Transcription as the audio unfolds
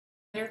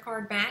letter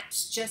card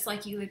match just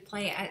like you would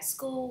play at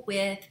school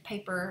with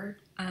paper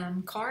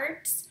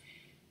cards.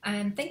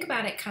 Think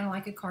about it kind of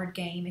like a card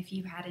game if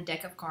you had a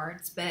deck of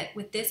cards, but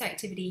with this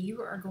activity,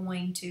 you are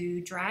going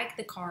to drag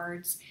the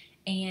cards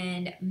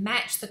and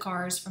match the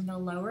cards from the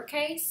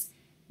lowercase,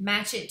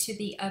 match it to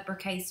the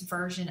uppercase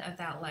version of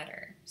that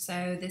letter.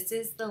 So this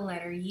is the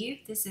letter U.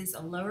 This is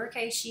a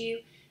lowercase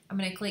u. I'm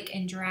going to click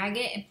and drag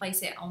it and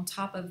place it on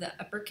top of the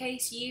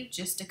uppercase U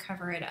just to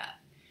cover it up.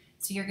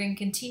 So you're going to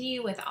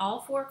continue with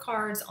all 4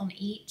 cards on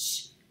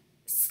each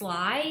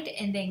slide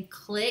and then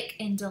click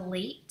and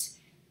delete.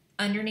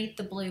 Underneath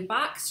the blue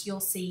box, you'll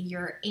see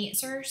your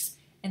answers,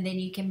 and then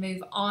you can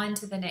move on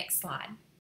to the next slide.